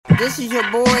This is your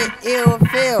boy ILL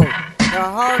PHIL, the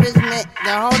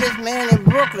hardest man in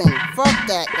Brooklyn. Fuck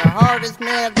that, the hardest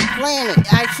man of the planet.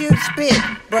 I should spit,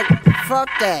 but fuck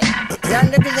that. Y'all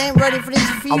niggas ain't ready for this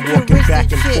I'm walking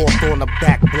back and forth on the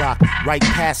back block, right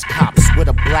past cops with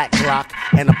a black Glock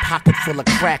and a pocket full of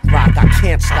crack rock. I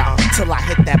can't stop till I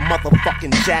hit that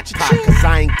motherfucking jackpot, cause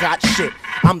I ain't got shit.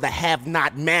 I'm the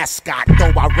have-not mascot,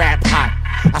 though I rap hot.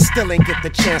 I still ain't get the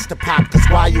chance to pop, cause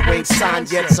why you ain't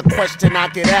signed yet's a question I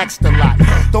get asked a lot.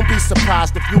 Don't be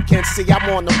surprised if you can't see I'm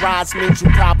on the rise, means you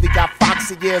probably got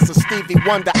foxy ears or Stevie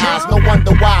Wonder eyes. No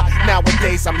wonder why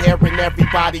nowadays I'm hearing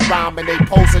everybody rhyme and they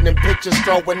posing in pictures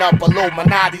throwing up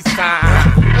Illuminati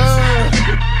signs.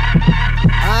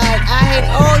 I hate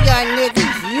all y'all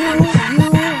niggas. You,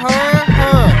 her.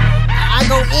 I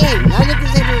go in. Y'all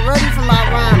niggas ain't been ready for my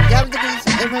rhymes. Y'all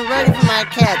niggas ain't been ready for my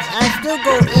cats. I still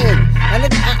go in.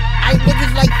 I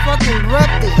niggas like fucking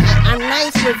breakfast. I'm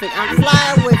nice with it. I'm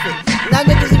fly with it. Y'all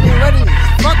niggas ain't been ready.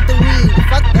 Fuck the weed.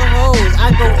 Fuck the hoes.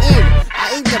 I go in.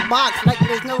 I eat the box like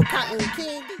there's no cotton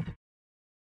candy.